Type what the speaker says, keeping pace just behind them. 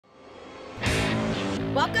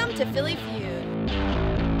Welcome to Philly Feud.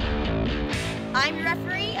 I'm your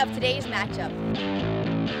referee of today's matchup.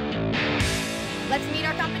 Let's meet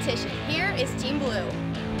our competition. Here is Team Blue.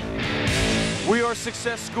 We are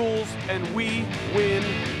Success Schools, and we win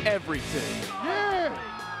everything. Yeah.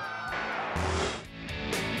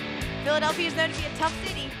 Philadelphia is known to be a tough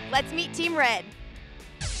city. Let's meet Team Red.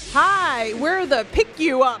 Hi, we're the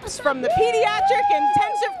PICU-ups from the Pediatric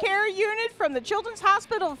Intensive Care Unit from the Children's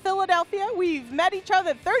Hospital of Philadelphia. We've met each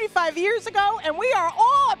other 35 years ago, and we are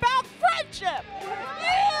all about friendship.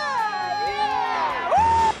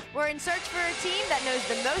 Yeah! We're in search for a team that knows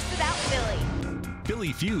the most about Philly.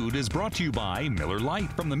 Philly Feud is brought to you by Miller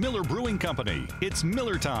Lite from the Miller Brewing Company. It's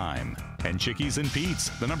Miller time. And Chickies and Pete's,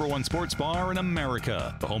 the #1 sports bar in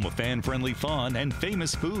America, the home of fan-friendly fun and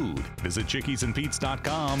famous food. Visit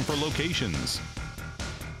chickiesandpete's.com for locations.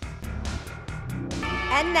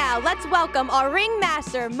 And now, let's welcome our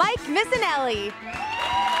ringmaster, Mike Missanelli.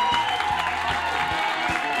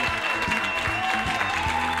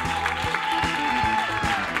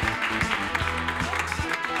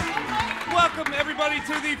 Welcome, everybody,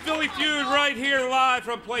 to the Philly Feud right here live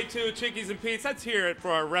from Play 2 Chickies and Pete's. Let's hear it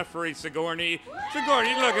for our referee, Sigourney.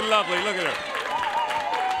 Sigourney, looking lovely. Look at her.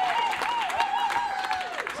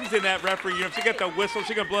 She's in that referee uniform. She got the whistle.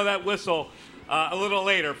 She's going to blow that whistle a little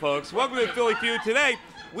later, folks. Welcome to the Philly Feud. Today,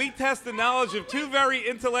 we test the knowledge of two very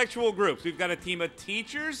intellectual groups. We've got a team of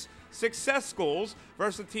teachers, Success Schools,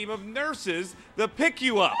 versus a team of nurses, the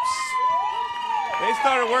PICU-ups. They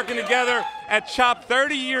started working together at CHOP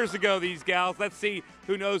 30 years ago, these gals. Let's see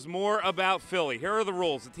who knows more about Philly. Here are the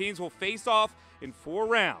rules. The teams will face off in 4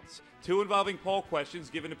 rounds, 2 involving poll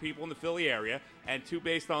questions given to people in the Philly area, and 2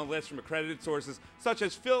 based on lists from accredited sources such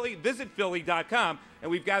as visitphilly.com,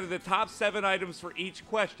 and we've gathered the top 7 items for each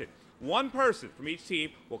question. 1 person from each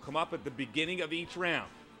team will come up at the beginning of each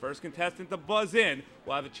round. First contestant to buzz in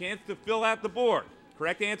will have a chance to fill out the board.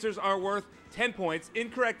 Correct answers are worth 10 points.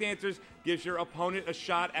 Incorrect answers gives your opponent a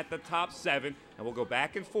shot at the top 7, and we'll go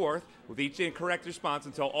back and forth with each incorrect response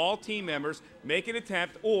until all team members make an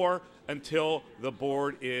attempt or until the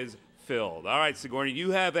board is filled. All right, Sigourney, you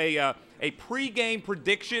have a pre-game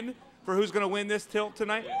prediction for who's going to win this tilt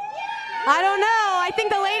tonight? I don't know. I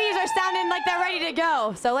think the ladies are sounding like they're ready to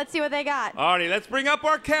go, so let's see what they got. All right, let's bring up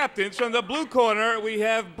our captains. From the blue corner, we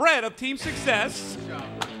have Brett of Team Success.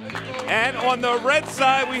 And on the red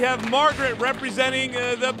side, we have Margaret representing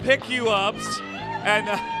the PICU-ups.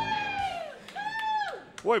 And,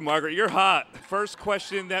 boy, Margaret, you're hot. First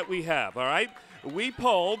question that we have, all right? We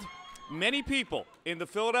polled many people in the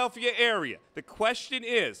Philadelphia area. The question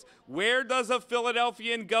is, where does a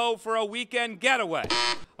Philadelphian go for a weekend getaway?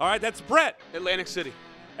 All right, that's Brett. Atlantic City.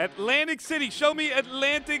 Atlantic City. Show me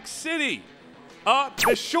Atlantic City.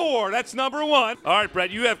 The shore, that's number 1. All right, Brett,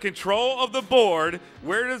 you have control of the board.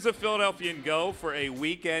 Where does a Philadelphian go for a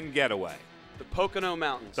weekend getaway? The Pocono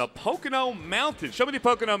Mountains. The Pocono Mountains. Show me the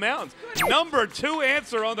Pocono Mountains. Number 2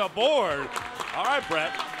 answer on the board. All right,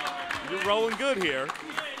 Brett, you're rolling good here.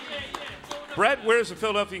 Brett, where does a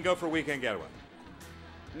Philadelphian go for a weekend getaway?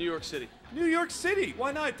 New York City. New York City.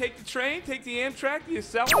 Why not? Take the train, take the Amtrak, do you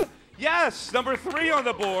sell it? Yes, number 3 on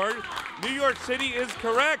the board. New York City is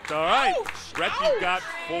correct. All right, Brett, you've got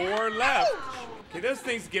 4 left. Can those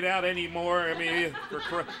things get out anymore? I mean,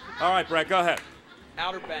 all right, Brett, go ahead.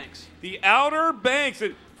 Outer Banks. The Outer Banks.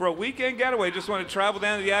 For a weekend getaway, just want to travel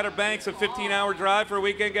down to the Outer Banks, a 15-hour drive for a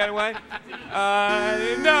weekend getaway?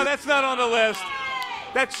 No, that's not on the list.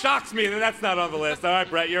 That shocks me that that's not on the list. All right,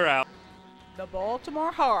 Brett, you're out. The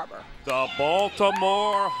Baltimore Harbor. The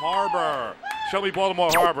Baltimore Harbor. Show me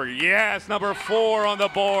Baltimore Harbor. Yes, number 4 on the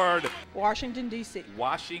board. Washington, D.C.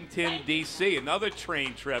 Washington, D.C. Another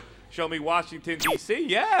train trip. Show me Washington, D.C.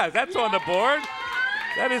 Yeah, that's on the board.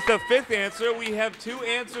 That is the 5th answer. We have 2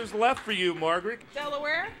 answers left for you, Margaret.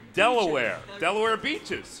 Delaware? Delaware. Delaware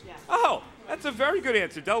beaches. Yes. Oh, that's a very good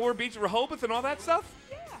answer. Delaware Beach, Rehoboth, and all that stuff?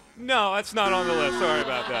 Yeah. No, that's not on the list. Sorry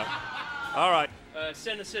about that. All right.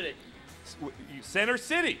 Center City. Center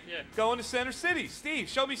City. Yeah. Going to Center City. Steve,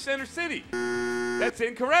 show me Center City. That's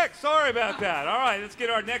incorrect. Sorry about that. All right, let's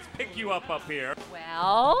get our next PICU-up here.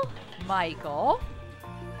 Well, Michael,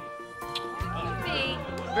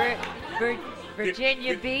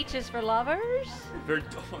 Virginia Beach is for lovers?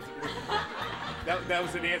 That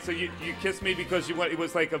was an answer. You kissed me because it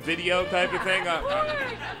was like a video type of thing?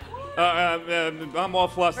 I'm all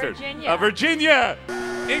flustered. Virginia. Virginia.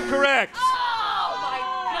 Incorrect. Oh, my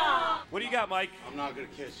God. What do you got, Mike? I'm not gonna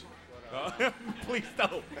kiss you. Please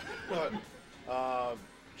don't.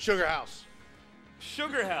 Sugar House.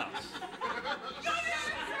 Sugar House.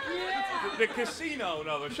 The casino,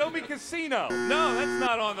 no. Show me casino. No, that's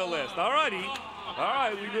not on the list. All righty. All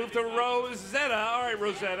right, we move to Rosetta. All right,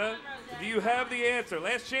 Rosetta, do you have the answer?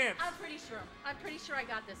 Last chance. I'm pretty sure. I'm pretty sure I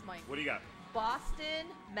got this, Mike. What do you got? Boston,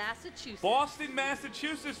 Massachusetts. Boston,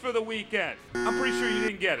 Massachusetts for the weekend. I'm pretty sure you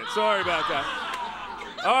didn't get it. Sorry about that.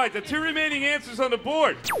 All right, the two remaining answers on the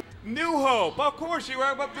board. New Hope. Of course, you were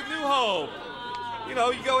up to New Hope. You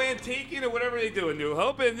know, you go antiquing or whatever they do in New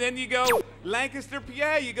Hope, and then you go Lancaster,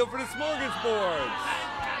 PA. You go for the smorgasbords.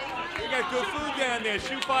 You got good food down there,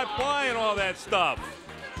 shoe five ply and all that stuff.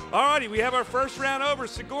 All righty, we have our first round over.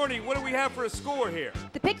 Sigourney, what do we have for a score here?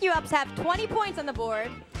 The PICU-ups have 20 points on the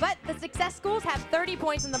board, but the Success Schools have 30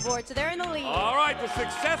 points on the board, so they're in the lead. All right, the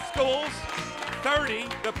Success Schools, 30.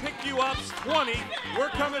 The PICU-ups, 20. We're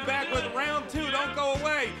coming back with round two. Don't go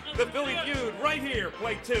away. The Philly Feud right here.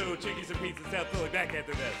 Play two. Chickies and Pizza South Philly. Back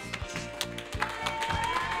after this.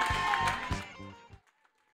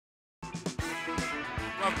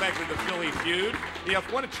 Welcome back to the Philly Feud. If you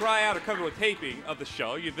want to try out or come to a taping of the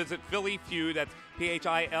show, you visit Philly Feud. That's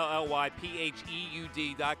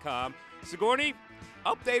PhillyPheud.com. Sigourney,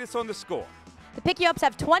 update us on the score. The PICU-ups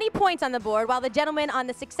have 20 points on the board, while the gentlemen on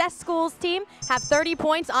the Success Schools team have 30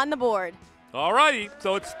 points on the board. All righty,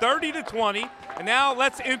 so it's 30-20. And now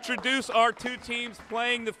let's introduce our two teams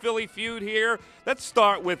playing the Philly Feud here. Let's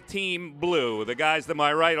start with Team Blue. The guys to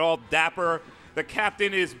my right, all dapper. The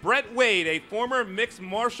captain is Brett Wade, a former mixed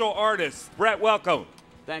martial artist. Brett, welcome.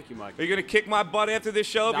 Thank you, Mike. Are you going to kick my butt after this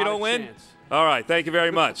show if you Not don't a win? chance. All right, thank you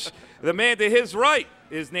very much. The man to his right,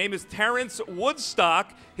 his name is Terrence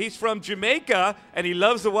Woodstock. He's from Jamaica, and he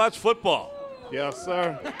loves to watch football. Yes,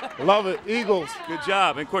 sir. Love it. Eagles. Good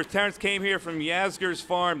job. And, of course, Terrence came here from Yasgur's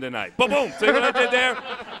farm tonight. Boom. See what I did there?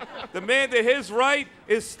 The man to his right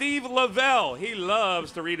is Steve Lavelle. He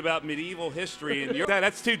loves to read about medieval history in Europe.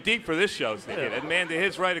 That's too deep for this show, Steve. And the man to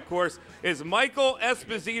his right, of course, is Michael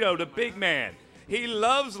Esposito, the big man. He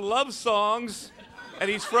loves love songs, and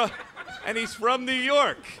he's from New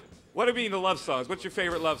York. What do you mean the love songs? What's your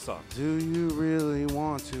favorite love song? Do you really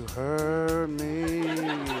want to hurt me?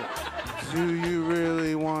 Do you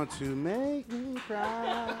really want to make me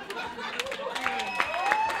cry?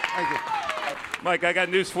 Mike, I got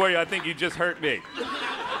news for you. I think you just hurt me.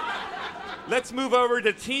 Let's move over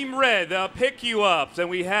to Team Red, the PICU-ups, and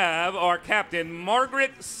we have our captain,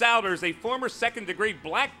 Margaret Souders, a former second-degree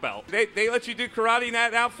black belt. They let you do karate in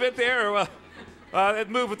that outfit there? Or, let's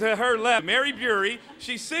move to her left. Mary Bury,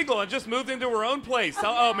 she's single and just moved into her own place.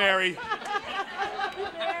 Uh-oh, Mary.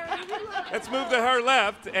 Let's move to her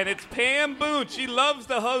left, and it's Pam Boone. She loves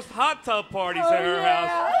to host hot tub parties at her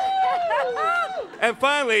house. And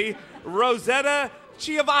finally, Rosetta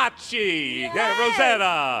Chiavacci. Yeah,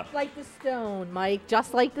 Rosetta. Like the stone, Mike.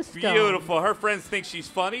 Just like the stone. Beautiful. Her friends think she's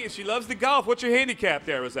funny, and she loves to golf. What's your handicap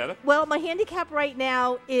there, Rosetta? Well, my handicap right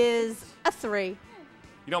now is a 3.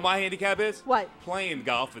 You know what my handicap is? What? Playing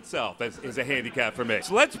golf itself is a handicap for me.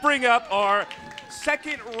 So let's bring up our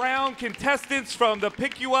second round contestants from the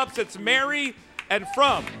PICU-ups. It's Mary, and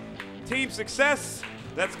from Team Success,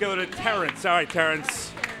 let's go to Terrence. All right,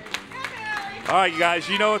 Terrence. All right, you guys,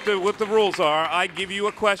 you know what the rules are. I give you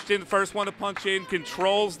a question. The first one to punch in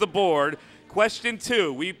controls the board. Question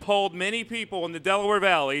 2, we polled many people in the Delaware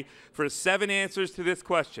Valley for 7 answers to this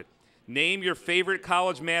question. Name your favorite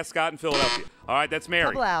college mascot in Philadelphia. All right, that's Mary.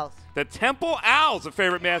 Temple Owls. The Temple Owls, a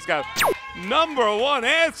favorite mascot. Number 1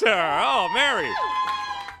 answer. Oh, Mary.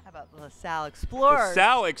 How about the LaSalle Explorers?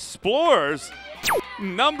 LaSalle Explorers.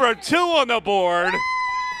 Number 2 on the board.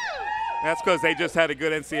 That's because they just had a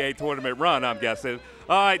good NCAA tournament run, I'm guessing.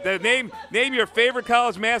 All right, name your favorite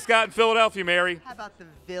college mascot in Philadelphia, Mary. How about the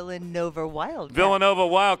Villanova Wildcats? Villanova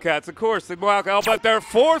Wildcats, of course. The Wildcats, but they're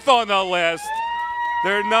 4th on the list.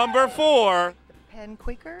 They're number 4. Penn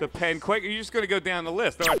Quakers? The Penn Quakers. You're just going to go down the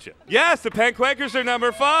list, aren't you? Yes, the Penn Quakers are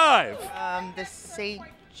number 5. The St.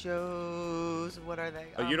 Joe's, what are they?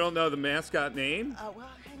 You don't know the mascot name? Well,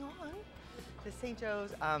 hang on. The St. Joe's,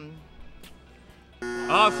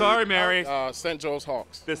 Oh, sorry, Mary. St. Joe's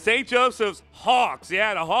Hawks. The St. Joseph's Hawks.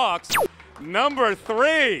 Yeah, the Hawks. Number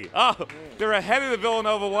 3. Oh, they're ahead of the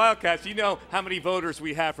Villanova Wildcats. You know how many voters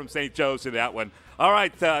we have from St. Joe's in that one. All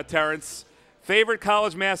right, Terrence. Favorite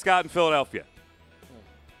college mascot in Philadelphia?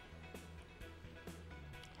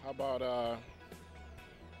 How about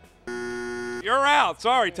You're out.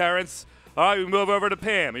 Sorry, Terrence. All right, we move over to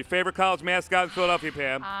Pam. Your favorite college mascot in Philadelphia,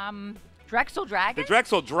 Pam? Drexel The Dragons?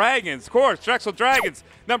 Drexel Dragons, of course. Drexel Dragons.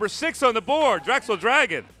 Number 6 on the board, Drexel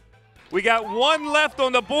Dragon. We got 1 left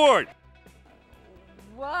on the board.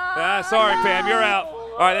 Whoa. Sorry, Pam, you're out.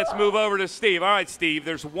 All right, let's move over to Steve. All right, Steve,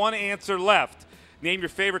 there's 1 answer left. Name your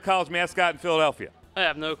favorite college mascot in Philadelphia. I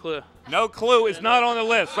have no clue. No clue is not on the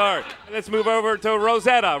list. Sorry. Let's move over to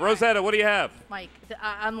Rosetta. Rosetta, what do you have? Mike,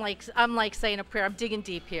 I'm like saying a prayer. I'm digging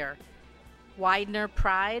deep here. Widener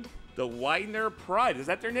Pride. The Widener Pride. Is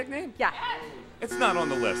that their nickname? Yeah. It's not on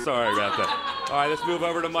the list. Sorry about that. All right, let's move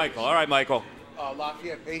over to Michael. All right, Michael.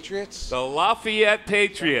 Lafayette Patriots. The Lafayette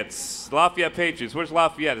Patriots. Lafayette Patriots. Where's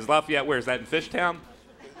Lafayette? Is Lafayette where? Is that in Fishtown?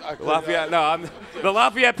 Lafayette, no, the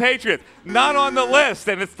Lafayette Patriots. Not on the list,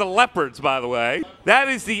 and it's the Leopards, by the way. That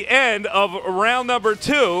is the end of round number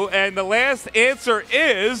 2, and the last answer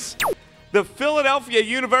is the Philadelphia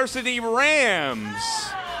University Rams.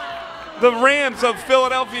 The Rams of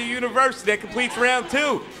Philadelphia University. That completes round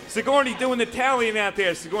 2. Sigourney doing the tallying out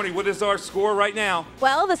there. Sigourney, what is our score right now?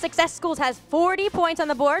 Well, the Success Schools has 40 points on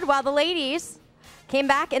the board, while the ladies came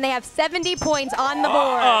back and they have 70 points on the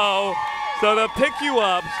board. Uh-oh. So the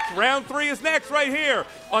pick-you-ups, round 3 is next right here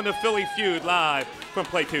on the Philly Feud live from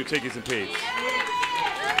Play 2 Chickies and Pete's.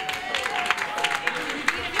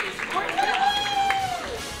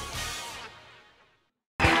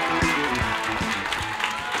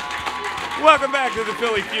 Welcome back to the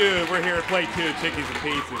Philly Feud. We're here at Play 2 Chickies and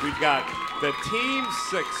Pete's. We've got the Team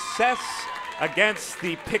Success against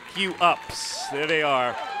the Pick-You-Ups. There they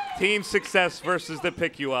are. Team Success versus the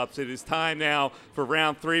Pick-You-Ups. It is time now for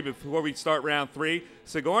round 3. Before we start round 3,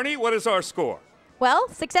 Sigourney, what is our score? Well,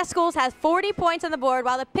 Success Schools has 40 points on the board,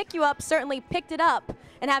 while the Pick-You-Ups certainly picked it up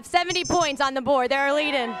and have 70 points on the board. They're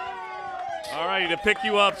leading. All right, the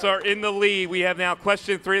Pick-You-Ups are in the lead. We have now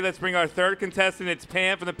question 3. Let's bring our third contestant. It's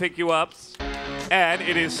Pam from the Pick-You-Ups. And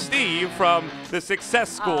it is Steve from the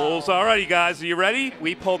Success Schools. All righty, guys, are you ready?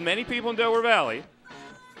 We polled many people in Delaware Valley.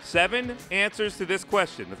 7 answers to this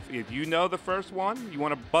question. If you know the first one, you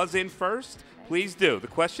want to buzz in first, please do. The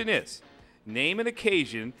question is, name an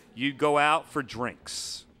occasion you'd go out for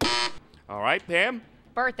drinks. All right, Pam?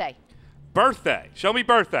 Birthday. Birthday. Show me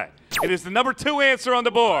birthday. It is the number 2 answer on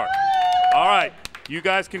the board. All right, you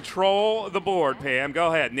guys control the board, Pam. Go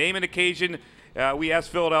ahead. Name an occasion we asked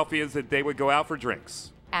Philadelphians that they would go out for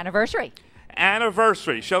drinks. Anniversary.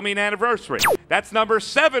 Anniversary. Show me an anniversary. That's number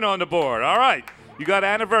 7 on the board. All right. You got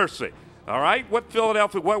anniversary. All right. What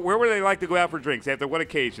Philadelphia? Where would they like to go out for drinks? After what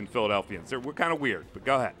occasion, Philadelphians? We're kind of weird, but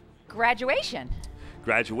go ahead. Graduation.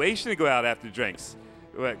 Graduation to go out after drinks.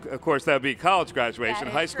 Well, of course, that would be college graduation.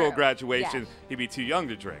 High school graduation, he'd be too young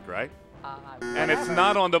to drink, right? And it's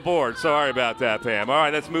not on the board. Sorry about that, Pam. All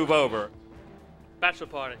right, let's move over. Bachelor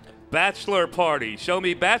party. Bachelor party. Show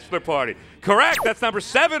me bachelor party. Correct. That's number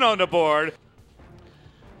 7 on the board.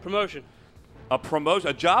 Promotion. A promotion,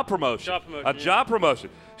 a job promotion. Job promotion, a job promotion.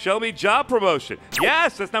 Show me job promotion.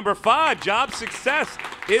 Yes, that's number 5. Job success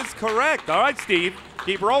is correct. All right, Steve,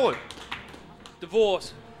 keep rolling.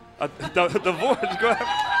 Divorce. Divorce. Go ahead.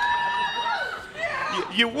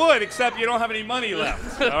 You would, except you don't have any money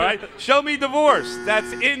left. All right. Show me divorce.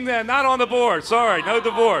 That's in there, not on the board. Sorry, no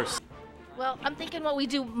divorce. Well, I'm thinking what we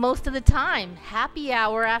do most of the time. Happy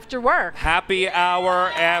hour after work. Happy hour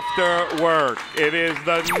after work. It is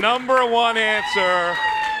the number 1 answer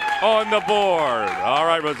on the board. All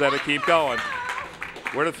right, Rosetta, keep going.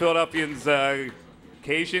 Where do Philadelphians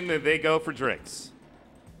occasion that they go for drinks?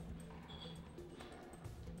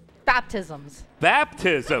 Baptisms.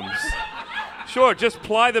 Baptisms. Sure, just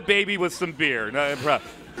ply the baby with some beer.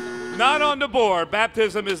 Not on the board.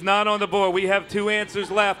 Baptism is not on the board. We have 2 answers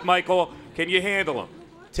left, Michael. Can you handle them?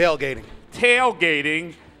 Tailgating.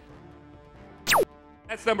 Tailgating.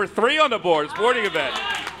 That's number 3 on the board. Sporting event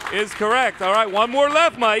is correct. All right, 1 more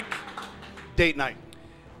left, Mike. Date night.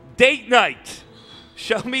 Date night.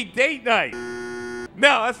 Show me date night.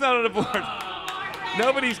 No, that's not on the board.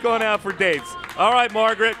 Nobody's going out for dates. All right,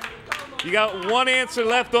 Margaret. You got 1 answer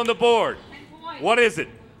left on the board. What is it?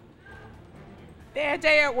 Bad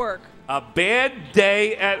day at work. A bad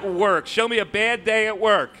day at work. Show me a bad day at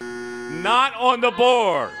work. Not on the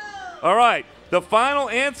board. All right. The final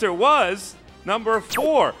answer was number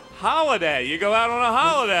 4, holiday. You go out on a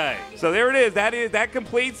holiday. So there it is. That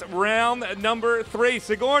completes round number 3.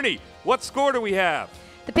 Sigourney, what score do we have?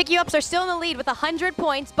 The Pick-You-Ups are still in the lead with 100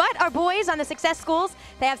 points, but our boys on the Success Schools,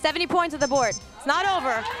 they have 70 points on the board. It's not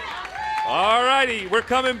over. All righty. We're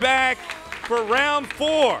coming back for round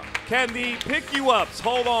 4. Can the Pick-You-Ups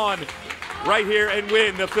hold on right here and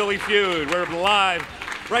win the Philly Feud? We're live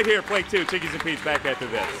right here, Play 2, Chickies and Pete's, back after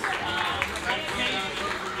this.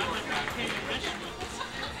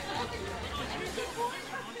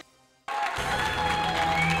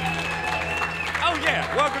 Oh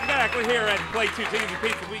yeah, welcome back. We're here at Play 2, Chickies and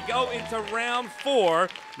Pete's. We go into round 4.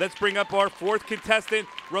 Let's bring up our 4th contestant.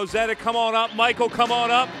 Rosetta, come on up. Michael, come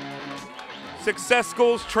on up. Success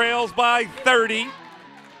Schools trails by 30.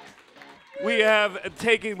 We have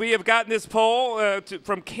gotten this poll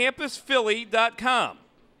from campusphilly.com.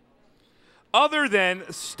 Other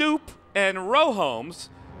than stoop and row homes,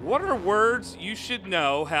 what are words you should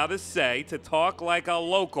know how to say to talk like a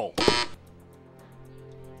local?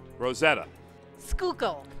 Rosetta.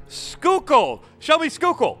 Skookle. Skookle. Show me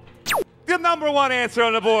Skookle. The number one answer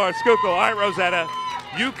on the board, Skookle. All right, Rosetta.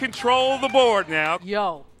 You control the board now.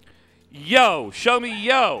 Yo. Yo. Show me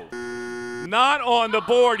yo. Not on the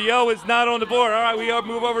board. Yo is not on the board. All right, we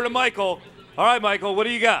move over to Michael. All right, Michael, what do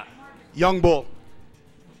you got? Young bull.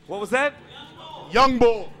 What was that? Young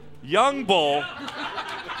bull. Young bull.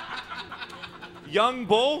 Young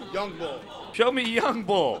bull? Young bull. Show me young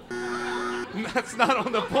bull. That's not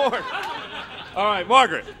on the board. All right,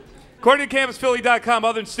 Margaret. According to campusphilly.com,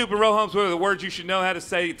 other than stupid row homes, what are the words you should know how to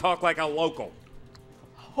say to talk like a local?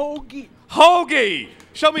 Hoagie. Hoagie.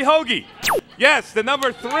 Show me hoagie. Yes, the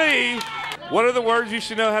number 3. What are the words you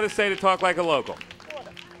should know how to say to talk like a local?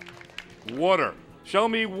 Water. Show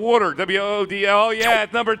me water. W-O-D. Oh, yeah,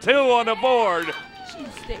 it's number 2 on the board.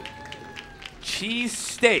 Cheesesteak.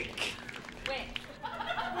 Cheesesteak.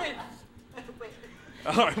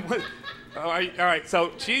 All right. So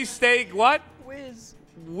cheesesteak, what? Whiz.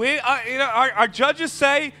 Our judges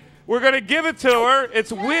say we're going to give it to her.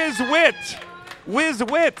 It's whiz wit. Whiz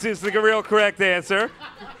wit is the real correct answer.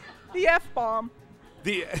 The F-bomb.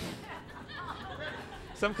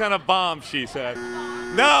 Some kind of bomb, she said.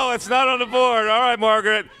 No, it's not on the board. All right,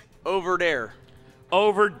 Margaret. Over there.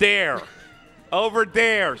 Over there. Over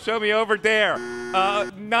there. Show me over there.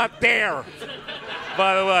 Not there,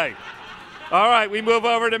 by the way. All right, we move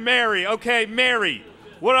over to Mary. Okay, Mary,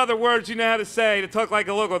 what other words do you know how to say to talk like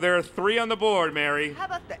a local? There are 3 on the board, Mary. How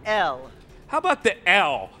about the L? How about the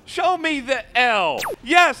L? Show me the L.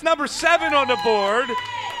 Yes, number 7 on the board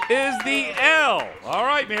is the L. All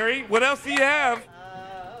right, Mary, what else do you have?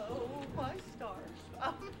 My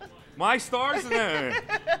stars. My stars? No.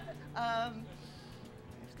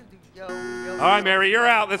 Yo. All right, Mary, you're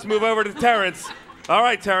out. Let's move over to Terrence. All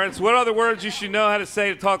right, Terrence, what other words you should know how to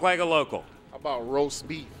say to talk like a local? How about roast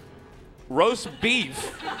beef? Roast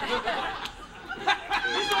beef?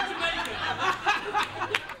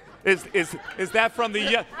 Is that from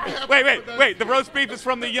the wait, the roast beef is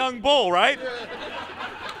from the young bull, right?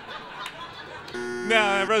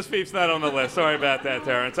 No, roast beef's not on the list. Sorry about that,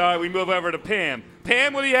 Terrence. All right, we move over to Pam.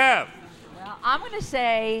 Pam, what do you have? Well, I'm going to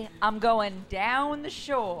say I'm going down the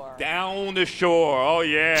shore. Down the shore. Oh,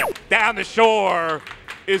 yeah. Down the shore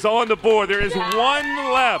is on the board. There is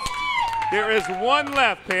one left. There is one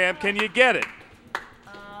left, Pam. Can you get it?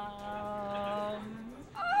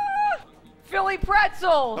 Philly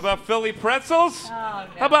pretzels. How about Philly pretzels? Oh, no.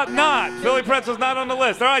 How about not? Philly pretzels not on the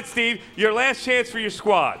list. All right, Steve, your last chance for your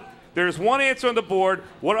squad. There's one answer on the board.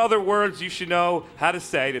 What other words you should know how to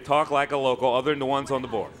say to talk like a local other than the ones on the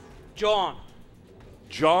board? John.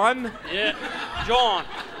 John? Yeah. John.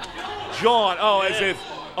 John. Oh, Yeah. as if,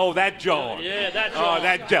 oh, that John. Yeah, that John. Oh,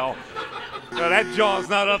 that John. No, that John's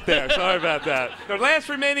not up there. Sorry about that. The last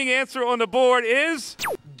remaining answer on the board is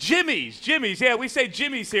Jimmy's. Jimmy's. Yeah, we say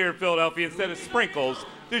Jimmy's here in Philadelphia instead of sprinkles.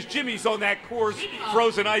 There's Jimmy's on that Coors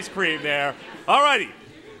frozen ice cream there. All righty.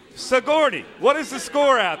 Sigourney, what is the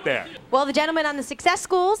score out there? Well, the gentlemen on the Success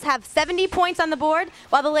Schools have 70 points on the board,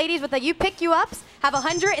 while the ladies with the You Pick You Ups have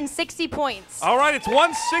 160 points. All right, it's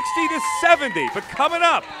 160 to 70. But coming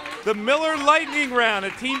up, the Miller Lightning round.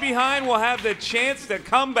 A team behind will have the chance to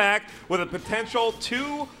come back with a potential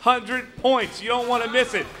 200 points. You don't want to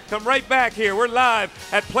miss it. Come right back here. We're live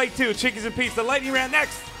at Play 2, Chickies and Pete's. The Lightning round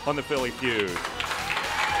next on the Philly Feud.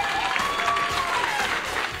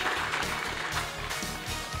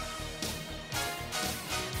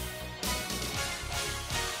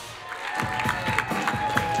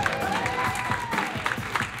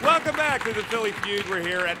 Welcome back to the Philly Feud. We're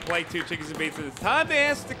here at Play 2, Chickies and Pete's. It's time to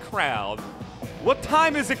ask the crowd. What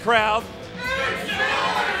time is it, crowd? It's Miller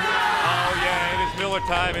time! Oh, yeah, it is Miller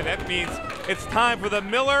time, and that means it's time for the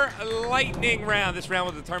Miller Lightning round. This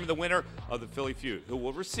round will determine the winner of the Philly Feud, who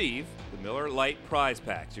will receive the Miller Lite prize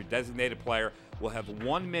packs. Your designated player will have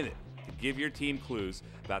 1 minute to give your team clues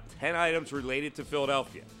about 10 items related to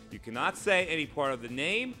Philadelphia. You cannot say any part of the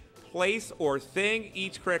name, place, or thing.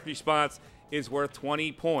 Each correct response is worth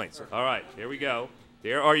 20 points. All right, here we go.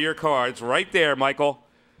 There are your cards right there, Michael.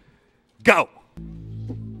 Go.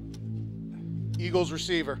 Eagles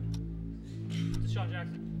receiver. Sean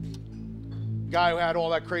Jackson. Guy who had all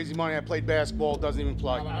that crazy money that played basketball, doesn't even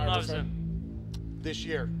play. This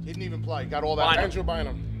year. He didn't even play. Got all that. Andrew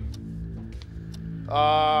Bynum.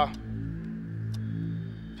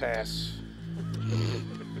 Pass.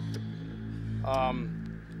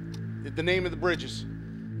 The name of the bridges.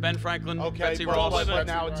 Ben Franklin, Okay, Betsy Ross. but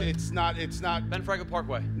now it's not. Ben Franklin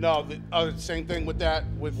Parkway. No, same thing with that.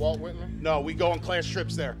 With Walt Whitman? No, we go on class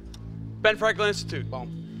trips there. Ben Franklin Institute.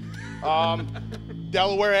 Boom.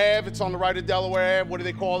 Delaware Ave. It's on the right of Delaware Ave. What do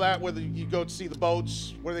they call that? Where you go to see the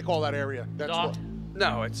boats? What do they call that area? That's Dock? what.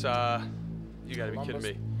 No, it's you gotta be kidding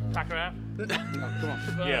me. Packer Ave? No, come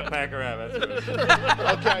on. Yeah, Packer Ave.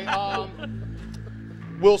 That's right. Okay.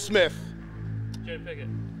 Will Smith. Jay Pickett.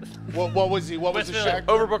 What was he? What was the show?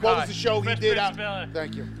 Overbrook What High. was the show he Fresh did Prince out? of Bel-Air.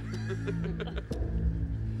 Thank you.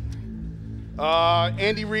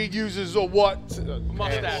 Andy Reid uses a what?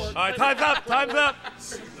 Mustache. All right, time's up. Time's up.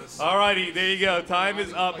 All righty, there you go. Time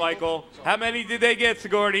is up, Michael. How many did they get,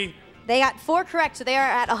 Sigourney? They got 4 correct, so they are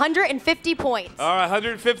at 150 points. All right,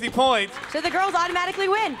 150 points. So the girls automatically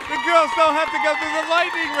win. The girls don't have to go through the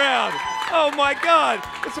lightning round. Oh my God,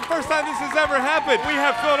 it's the first time this has ever happened. We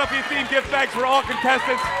have Philadelphia themed gift bags for all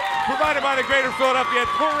contestants, provided by the Greater Philadelphia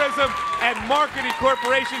Tourism and Marketing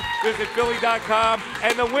Corporation. Visit Philly.com,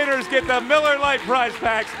 and the winners get the Miller Lite prize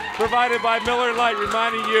packs, provided by Miller Lite,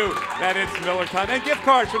 reminding you that it's Miller time. And gift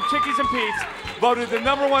cards from Chickies and Pete's, voted the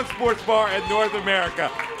 #1 sports bar in North America.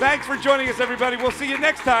 Thanks for joining us, everybody. We'll see you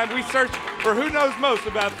next time. We search for who knows most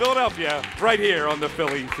about Philadelphia right here on the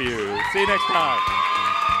Philly Feud. See you next time.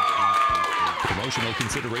 Promotional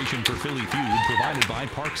consideration for Philly Feud provided by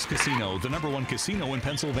Parks Casino, the #1 casino in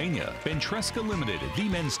Pennsylvania. Ventresca Limited, the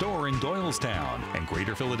men's store in Doylestown. And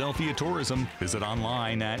Greater Philadelphia Tourism. Visit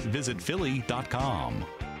online at visitphilly.com.